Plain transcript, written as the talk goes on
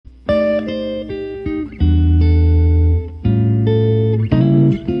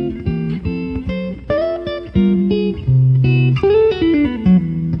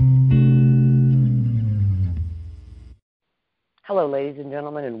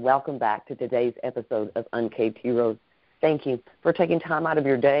and welcome back to today's episode of Uncaged Heroes. Thank you for taking time out of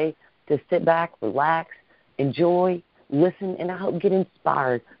your day to sit back, relax, enjoy, listen, and I hope get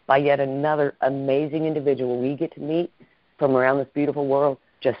inspired by yet another amazing individual we get to meet from around this beautiful world,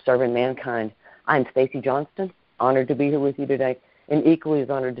 just serving mankind. I'm Stacy Johnston, honored to be here with you today, and equally as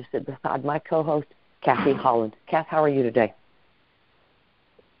honored to sit beside my co-host, Kathy Holland. Kath, how are you today?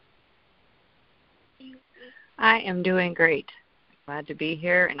 I am doing great. Glad to be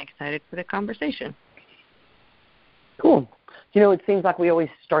here and excited for the conversation. Cool. You know, it seems like we always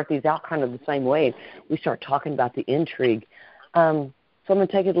start these out kind of the same way. We start talking about the intrigue. So I'm going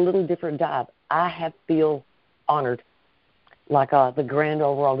to take it a little different dive. I feel honored, like the grand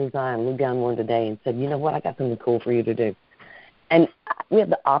overall design looked down one today and said, you know what, I got something cool for you to do. And we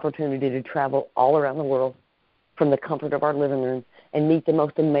have the opportunity to travel all around the world from the comfort of our living room and meet the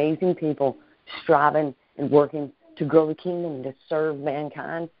most amazing people striving and working to grow the kingdom and to serve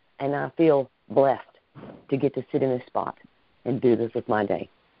mankind. And I feel blessed to get to sit in this spot and do this with my day.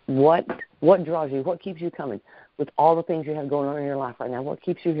 What draws you? What keeps you coming? With all the things you have going on in your life right now, what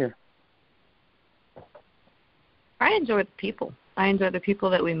keeps you here? I enjoy the people. I enjoy the people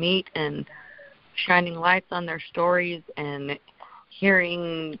that we meet and shining lights on their stories and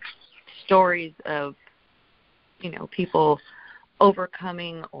hearing stories of, people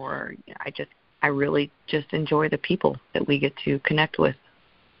overcoming, or I really just enjoy the people that we get to connect with.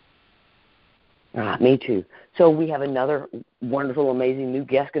 Me too. So we have another wonderful, amazing new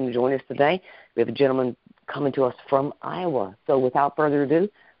guest going to join us today. We have a gentleman coming to us from Iowa. So without further ado,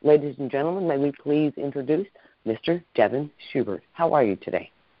 ladies and gentlemen, may we please introduce Mr. Devin Schubert. How are you today?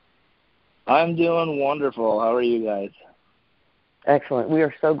 I'm doing wonderful. How are you guys? Excellent. We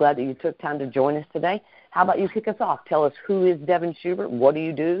are so glad that you took time to join us today. How about you kick us off? Tell us, who is Devin Schubert? What do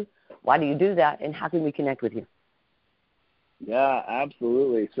you do? Why do you do that? And how can we connect with you? Yeah,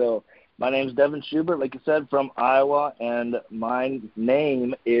 absolutely. So my name's Devin Schubert, like you said, from Iowa, and my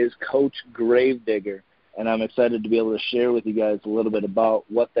name is Coach Gravedigger, and I'm excited to be able to share with you guys a little bit about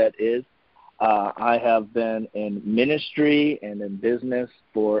what that is. I have been in ministry and in business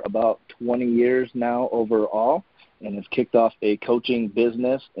for about 20 years now overall, and have kicked off a coaching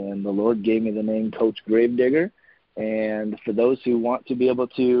business, and the Lord gave me the name Coach Gravedigger. And for those who want to be able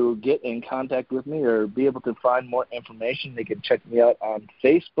to get in contact with me or be able to find more information, they can check me out on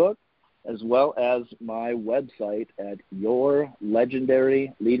Facebook, as well as my website at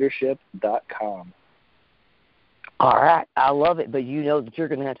yourlegendaryleadership.com. All right. I love it, but you know that you're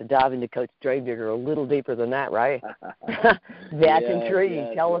going to have to dive into Coach Gravedigger a little deeper than that, right? That's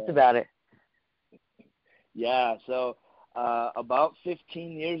intriguing. Tell us about it. Yeah, so about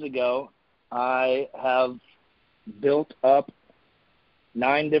 15 years ago, I have built up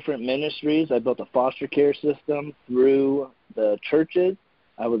 9 different ministries. I built a foster care system through the churches.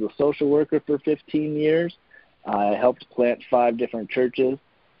 I was a social worker for 15 years. I helped plant 5 different churches.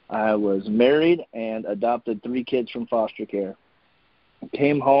 I was married and adopted 3 kids from foster care.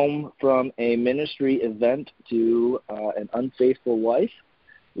 Came home from a ministry event to an unfaithful wife.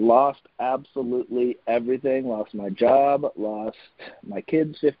 Lost absolutely everything. Lost my job. Lost my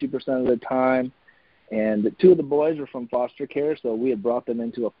kids 50% of the time. And 2 of the boys were from foster care, so we had brought them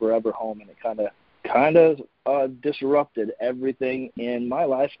into a forever home, and it kind of disrupted everything in my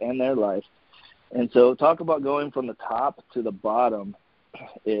life and their life. And so, talk about going from the top to the bottom.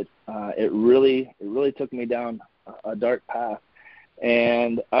 It really took me down a dark path,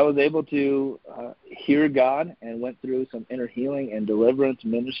 and I was able to hear God and went through some inner healing and deliverance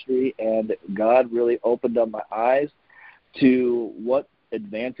ministry, and God really opened up my eyes to what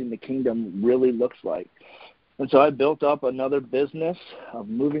advancing the kingdom really looks like. And so I built up another business, a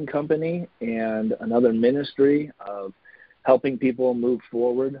moving company, and another ministry of helping people move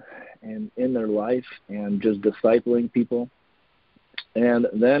forward and in their life and just discipling people. And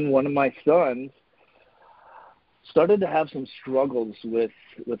then one of my sons started to have some struggles with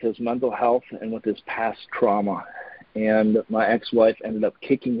his mental health and with his past trauma. And my ex-wife ended up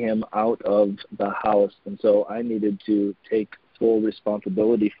kicking him out of the house. And so I needed to take full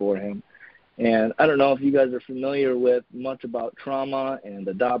responsibility for him. And I don't know if you guys are familiar with much about trauma and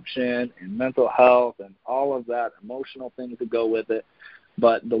adoption and mental health and all of that, emotional things that go with it.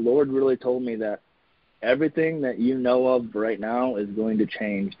 But the Lord really told me that everything that you know of right now is going to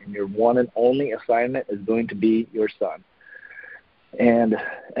change, and your one and only assignment is going to be your son. And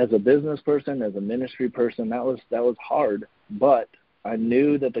as a business person, as a ministry person, that was hard. But I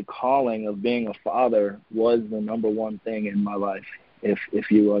knew that the calling of being a father was the number one thing in my life.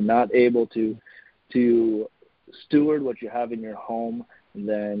 If you are not able to steward what you have in your home,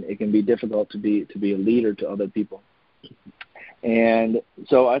 then it can be difficult to be a leader to other people. And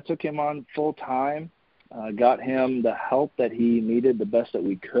so I took him on full time, got him the help that he needed the best that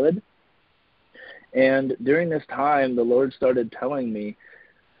we could. And during this time, the Lord started telling me,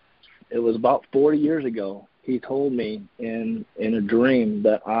 it was about 4 years ago, he told me in a dream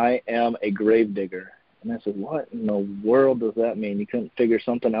that I am a grave digger. And I said, what in the world does that mean? You couldn't figure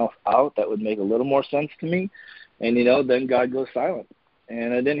something else out that would make a little more sense to me? And, then God goes silent.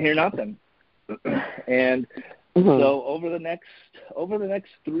 And I didn't hear nothing. And so over the next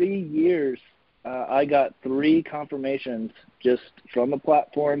 3 years, I got 3 confirmations just from the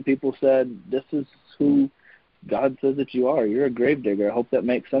platform. People said, this is who God says that you are. You're a gravedigger. I hope that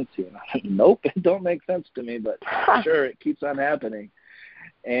makes sense to you. And I said, nope, it don't make sense to me, but sure, it keeps on happening.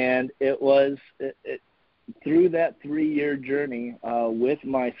 And it was through that 3-year journey with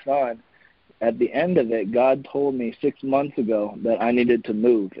my son, at the end of it, God told me 6 months ago that I needed to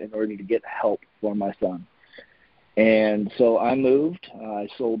move in order to get help for my son. And so I moved. I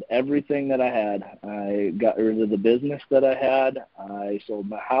sold everything that I had. I got rid of the business that I had. I sold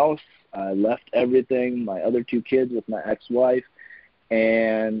my house. I left everything, my other 2 kids with my ex-wife,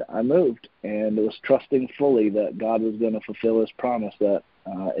 and I moved. And it was trusting fully that God was going to fulfill his promise that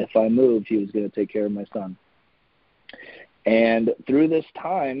if I moved, he was going to take care of my son. And through this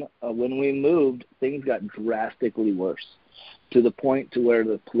time, when we moved, things got drastically worse, to the point to where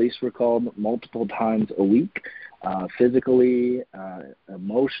the police were called multiple times a week. Physically,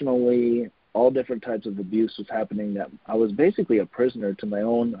 emotionally, all different types of abuse was happening. That I was basically a prisoner to my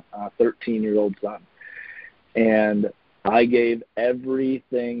own 13-year-old son. And I gave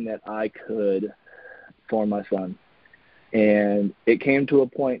everything that I could for my son. And it came to a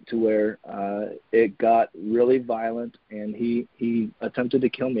point to where it got really violent, and he attempted to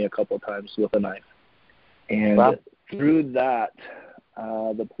kill me a couple of times with a knife. And wow. Through that,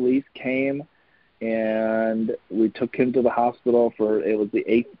 the police came, and we took him to the hospital for, it was the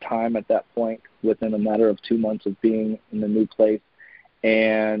 8th time at that point, within a matter of 2 months of being in the new place.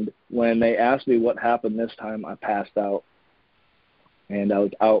 And when they asked me what happened this time, I passed out. And I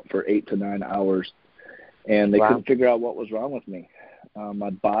was out for 8 to 9 hours. And they couldn't figure out what was wrong with me.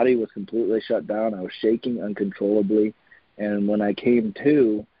 My body was completely shut down. I was shaking uncontrollably. And when I came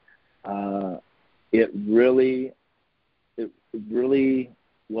to, it really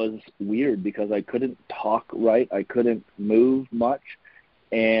was weird because I couldn't talk right. I couldn't move much.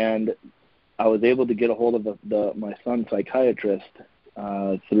 And I was able to get a hold of my son's psychiatrist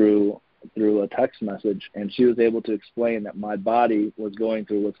through a text message, and she was able to explain that my body was going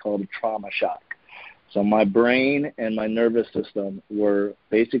through what's called a trauma shock. So my brain and my nervous system were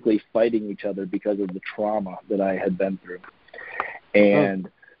basically fighting each other because of the trauma that I had been through. And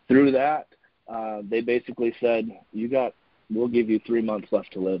through that, they basically said, we'll give you 3 months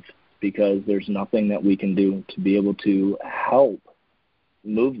left to live because there's nothing that we can do to be able to help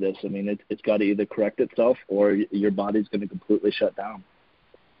move this. I mean, it's got to either correct itself or your body's going to completely shut down.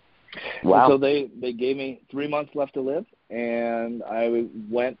 Wow. And so they gave me 3 months left to live, and I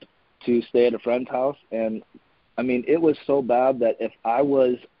went to stay at a friend's house. And, I mean, it was so bad that if I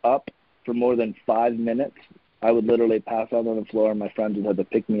was up for more than 5 minutes, I would literally pass out on the floor, and my friends would have to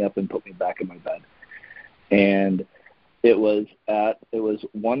pick me up and put me back in my bed. And it was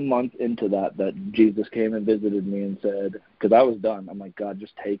 1 month into that Jesus came and visited me and said, because I was done. I'm like, God,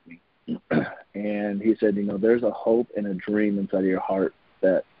 just take me. And he said, there's a hope and a dream inside of your heart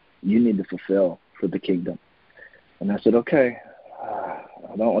that you need to fulfill for the kingdom. And I said, okay,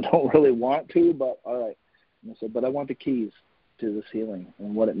 I don't really want to, but all right. And I said, but I want the keys to this healing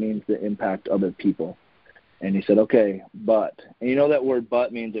and what it means to impact other people. And he said, okay, but. And you know that word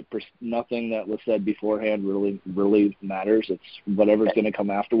but means that nothing that was said beforehand really matters. It's whatever's going to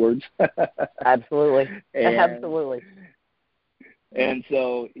come afterwards. Absolutely. Absolutely. And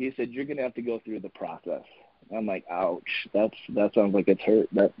so he said, you're going to have to go through the process. I'm like, ouch, that sounds like it's hurt.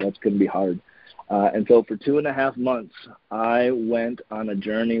 That's going to be hard. And so for 2.5 months, I went on a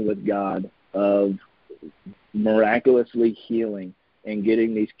journey with God of miraculously healing and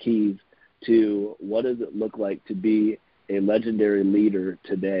getting these keys to what does it look like to be a legendary leader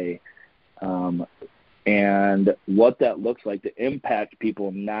today, and what that looks like to impact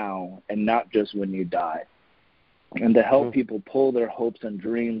people now and not just when you die, and to help people pull their hopes and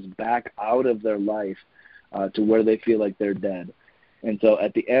dreams back out of their life to where they feel like they're dead. And so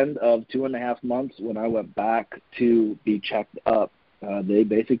at the end of 2.5 months, when I went back to be checked up, they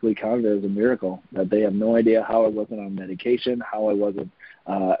basically counted it as a miracle, that they have no idea how I wasn't on medication, how I wasn't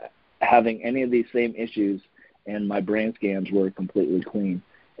having any of these same issues, and my brain scans were completely clean.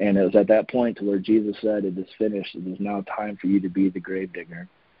 And it was at that point to where Jesus said, it is finished. It is now time for you to be the gravedigger.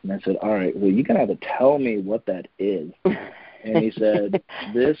 And I said, all right, well, you're going to have to tell me what that is. And he said,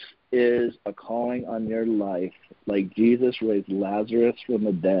 this is a calling on your life, like Jesus raised Lazarus from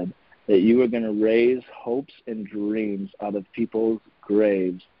the dead, that you are going to raise hopes and dreams out of people's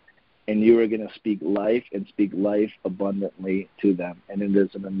graves, and you are going to speak life and speak life abundantly to them. And it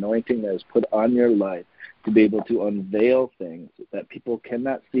is an anointing that is put on your life to be able to unveil things that people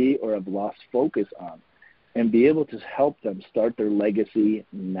cannot see or have lost focus on, and be able to help them start their legacy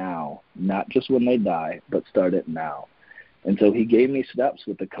now, not just when they die, but start it now. And so he gave me steps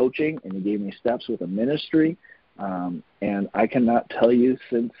with the coaching, and he gave me steps with the ministry. And I cannot tell you,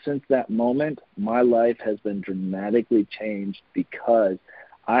 since that moment, my life has been dramatically changed because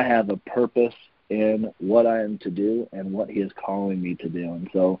I have a purpose in what I am to do and what he is calling me to do. And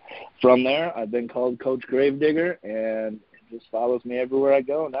so from there, I've been called Coach Gravedigger, and it just follows me everywhere I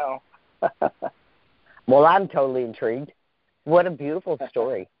go now. Well, I'm totally intrigued. What a beautiful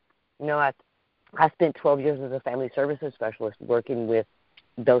story. You know, I spent 12 years as a family services specialist working with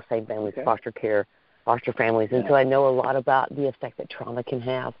those same families, foster care, foster families, and so I know a lot about the effect that trauma can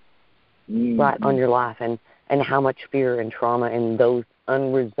have right on your life, and how much fear and trauma and those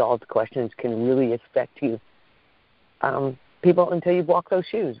unresolved questions can really affect you. People, until you walk those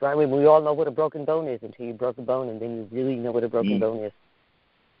shoes, right? We all know what a broken bone is until you broke a bone, and then you really know what a broken bone is.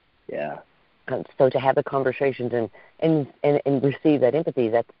 Yeah. So to have the conversations and receive that empathy,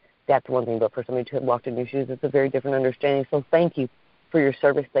 that's one thing. But for somebody to have walked in your shoes, it's a very different understanding. So thank you for your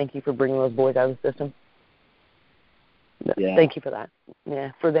service. Thank you for bringing those boys out of the system. Yeah. Thank you for that.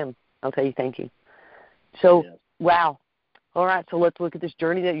 Yeah, for them. I'll tell you thank you. So, wow. All right, so let's look at this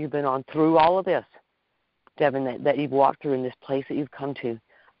journey that you've been on through all of this, Devin, that you've walked through in this place that you've come to.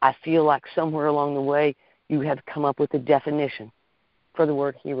 I feel like somewhere along the way you have come up with a definition for the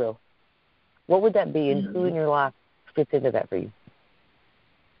word hero. What would that be, and who in your life fits into that for you?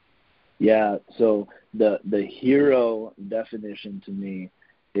 Yeah, so the hero definition to me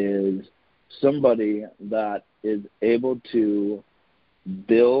is somebody that is able to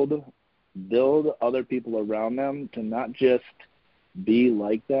build other people around them to not just be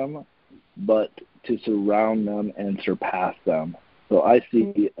like them, but to surround them and surpass them. So I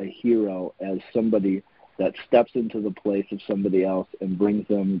see a hero as somebody that steps into the place of somebody else and brings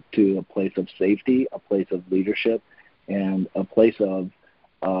them to a place of safety, a place of leadership, and a place of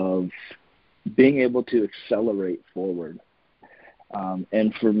being able to accelerate forward.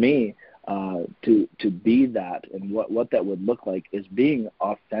 And for me, to be that, and what that would look like is being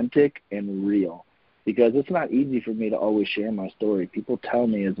authentic and real. Because it's not easy for me to always share my story. People tell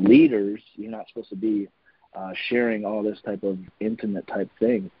me as leaders, you're not supposed to be sharing all this type of intimate type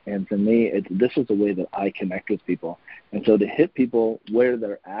thing. And for me, this is the way that I connect with people. And so to hit people where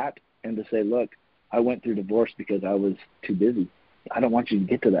they're at and to say, look, I went through divorce because I was too busy. I don't want you to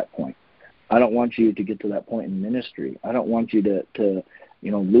get to that point. I don't want you to get to that point in ministry. I don't want you to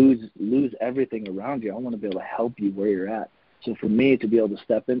lose everything around you. I want to be able to help you where you're at. So for me to be able to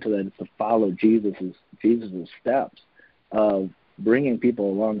step into that is to follow Jesus's steps of bringing people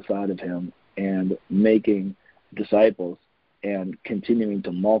alongside of him and making disciples and continuing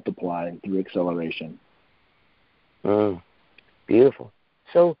to multiply through acceleration. Beautiful.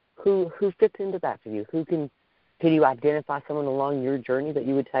 So who fits into that for you? Can you identify someone along your journey that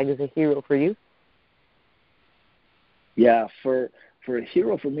you would tag as a hero for you? Yeah, for a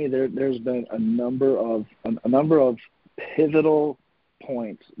hero for me, there's been a number of pivotal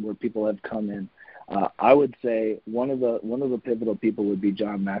points where people have come in. I would say one of the pivotal people would be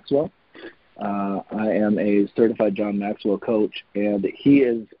John Maxwell. I am a certified John Maxwell coach, and he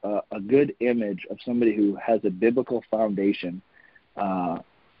is a good image of somebody who has a biblical foundation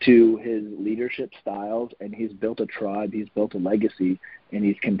to his leadership styles, and he's built a tribe, he's built a legacy, and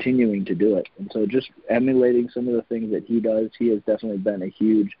he's continuing to do it. And so just emulating some of the things that he does, he has definitely been a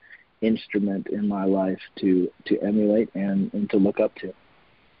huge instrument in my life to emulate and to look up to.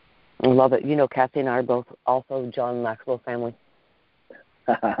 I love it. You know, Kathy and I are both also John Maxwell family.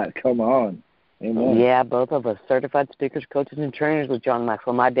 Come on. Amen. Yeah, both of us, certified speakers, coaches, and trainers with John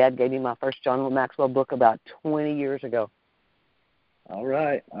Maxwell. My dad gave me my first John Maxwell book about 20 years ago. All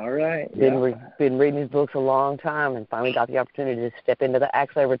right. Been reading his books a long time, and finally got the opportunity to step into the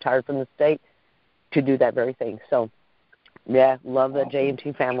actually I retired from the state to do that very thing. So, yeah, love the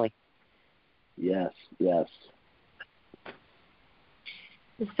JMT family. Yes.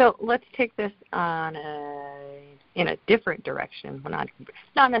 So let's take this in a different direction. Well,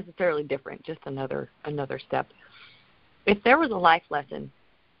 not necessarily different, just another step. If there was a life lesson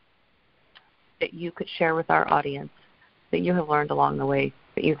that you could share with our audience that you have learned along the way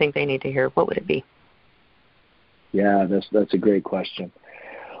that you think they need to hear, what would it be? Yeah, that's a great question.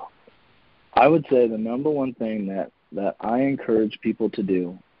 I would say the number one thing that that I encourage people to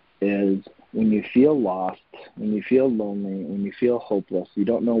do is when you feel lost, when you feel lonely, when you feel hopeless, you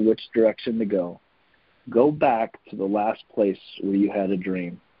don't know which direction to go back to the last place where you had a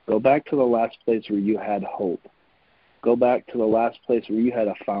dream. Go back to the last place where you had hope. Go back to the last place where you had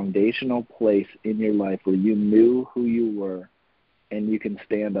a foundational place in your life where you knew who you were, and you can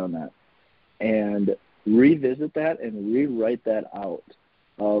stand on that. And revisit that and rewrite that out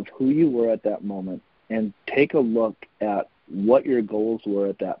of who you were at that moment, and take a look at what your goals were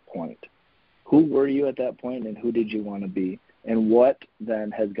at that point. Who were you at that point, and who did you want to be? And what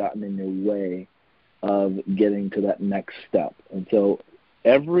then has gotten in your way of getting to that next step? And so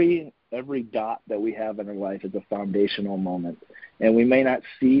every dot that we have in our life is a foundational moment, and we may not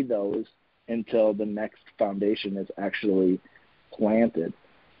see those until the next foundation is actually planted.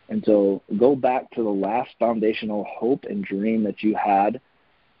 And so go back to the last foundational hope and dream that you had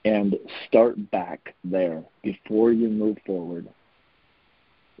and start back there before you move forward.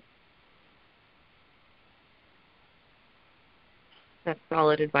 That's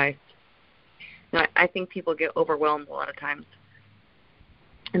solid advice. Now, I think people get overwhelmed a lot of times,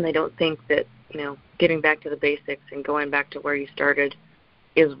 and they don't think that, getting back to the basics and going back to where you started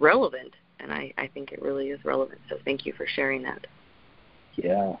is relevant, and I think it really is relevant. So thank you for sharing that.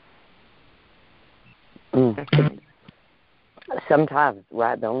 Yeah. Sometimes,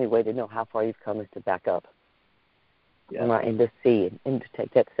 right, the only way to know how far you've come is to back up. Yeah. Right, and to see and to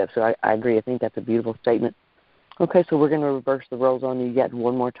take that step. So I agree. I think that's a beautiful statement. Okay, so we're going to reverse the roles on you yet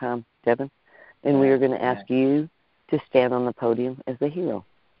one more time, Devin. And we are going to ask you to stand on the podium as the hero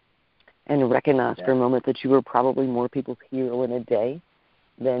and recognize for a moment that you were probably more people's hero in a day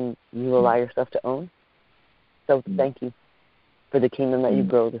than you allow yourself to own. So thank you for the kingdom that you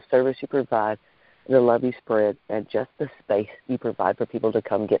grow, the service you provide, the love you spread, and just the space you provide for people to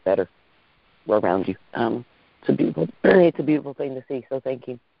come get better around you. It's a beautiful thing to see. So thank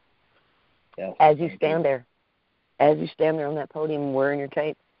you. Yes, as you stand there on that podium wearing your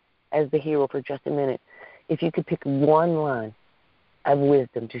cape as the hero for just a minute, if you could pick one line of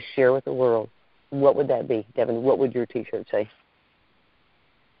wisdom to share with the world, what would that be, Devin? What would your T-shirt say?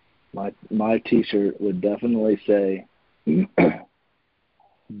 My T-shirt would definitely say,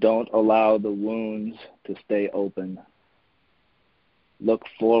 don't allow the wounds to stay open. Look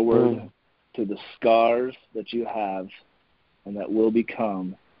forward to the scars that you have and that will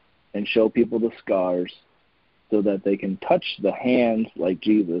become, and show people the scars so that they can touch the hands like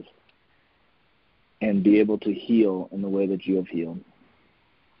Jesus and be able to heal in the way that you have healed.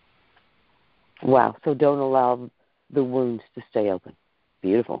 Wow. So don't allow the wounds to stay open.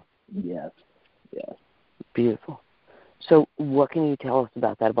 Beautiful. Yes. Beautiful. So what can you tell us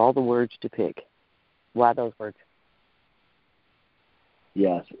about that, of all the words to pick? Why those words?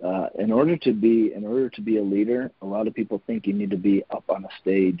 Yes. In order to be a leader, a lot of people think you need to be up on a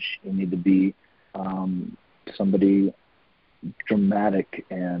stage. You need to be somebody dramatic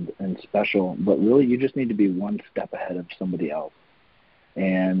and special, but really you just need to be one step ahead of somebody else.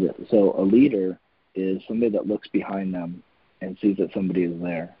 And so a leader is somebody that looks behind them and sees that somebody is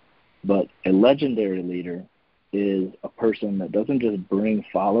there. But a legendary leader is a person that doesn't just bring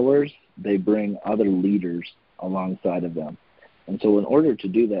followers, they bring other leaders alongside of them. And so in order to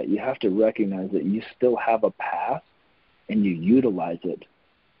do that, you have to recognize that you still have a past and you utilize it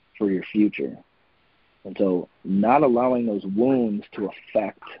for your future. And so not allowing those wounds to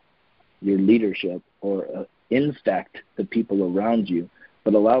affect your leadership or infect the people around you,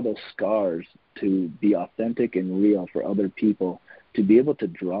 but allow those scars to be authentic and real for other people to be able to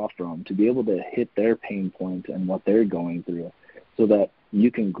draw from, to be able to hit their pain points and what they're going through, so that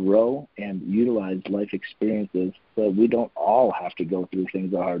you can grow and utilize life experiences so that we don't all have to go through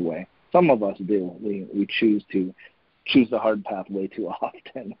things the hard way. Some of us do. We choose the hard path way too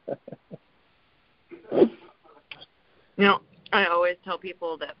often. I always tell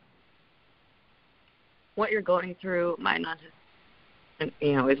people that what you're going through might not,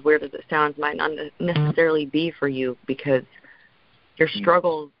 as weird as it sounds, might not necessarily be for you, because your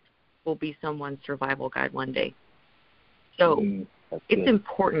struggles will be someone's survival guide one day. So it's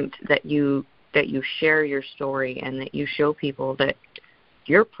important that you share your story and that you show people that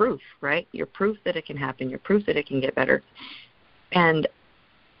you're proof, right? You're proof that it can happen. You're proof that it can get better. And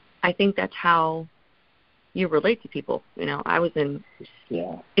I think that's how you relate to people. I was in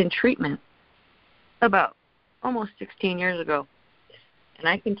treatment about almost 16 years ago. And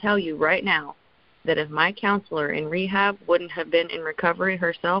I can tell you right now that if my counselor in rehab wouldn't have been in recovery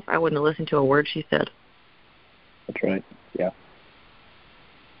herself, I wouldn't have listened to a word she said. That's right. Yeah.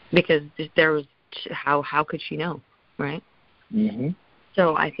 Because there was how could she know, right? Mm-hmm.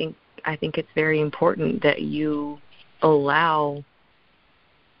 So I think it's very important that you allow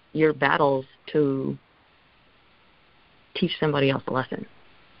your battles to teach somebody else a lesson.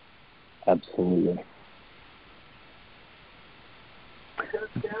 Absolutely.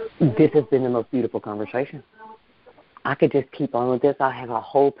 This has been the most beautiful conversation. I could just keep on with this. I have a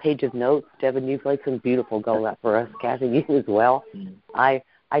whole page of notes. Devin, you've laid some beautiful gold out for us. Kathy, you as well. I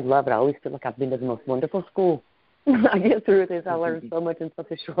love it. I always feel like I've been to the most wonderful school. I get through this. I learned so much in such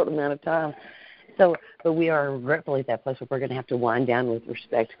a short amount of time. So, but we are regretfully at that place where we're going to have to wind down with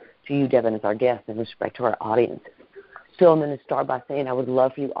respect to you, Devin, as our guest, and respect to our audience. Still, I'm going to start by saying I would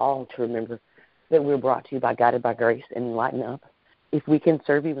love for you all to remember that we're brought to you by Guided by Grace and Enlighten Up. If we can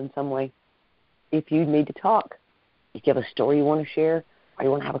serve you in some way, if you need to talk, if you have a story you want to share, or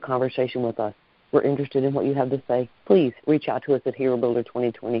you want to have a conversation with us, we're interested in what you have to say. Please reach out to us at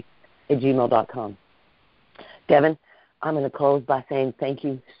herobuilder2020@gmail.com. Devin, I'm going to close by saying thank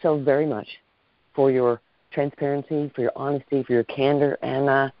you so very much for your transparency, for your honesty, for your candor,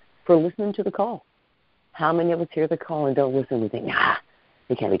 and for listening to the call. How many of us hear the call and don't listen? We think,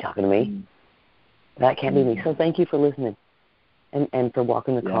 he can't be talking to me. That can't be me. So thank you for listening and for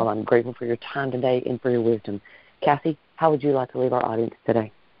walking the call. I'm grateful for your time today and for your wisdom. Kathy, how would you like to leave our audience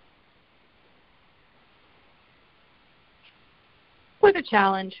today? With a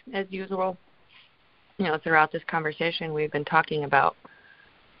challenge, as usual. Throughout this conversation, we've been talking about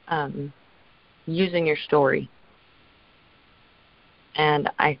using your story. And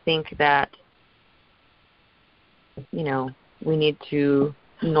I think that, we need to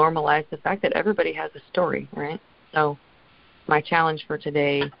normalize the fact that everybody has a story, right? So my challenge for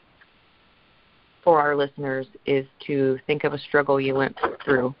today for our listeners is to think of a struggle you went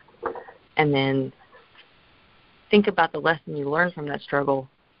through and then think about the lesson you learned from that struggle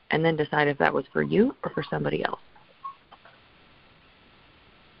and then decide if that was for you or for somebody else.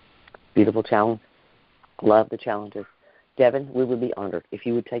 Beautiful challenge. Love the challenges. Devin, we would be honored if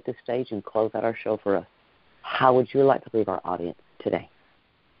you would take the stage and close out our show for us. How would you like to leave our audience today?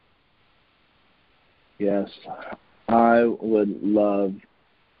 Yes, I would love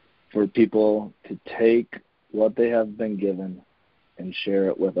for people to take what they have been given and share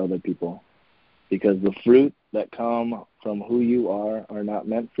it with other people. Because the fruit that come from who you are not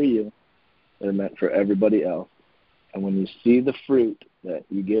meant for you. They're meant for everybody else. And when you see the fruit that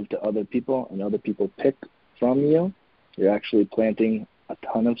you give to other people and other people pick from you, you're actually planting a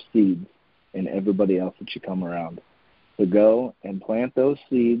ton of seeds in everybody else that you come around. So go and plant those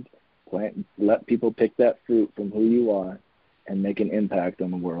seeds, let people pick that fruit from who you are, and make an impact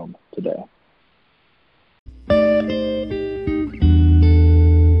on the world today.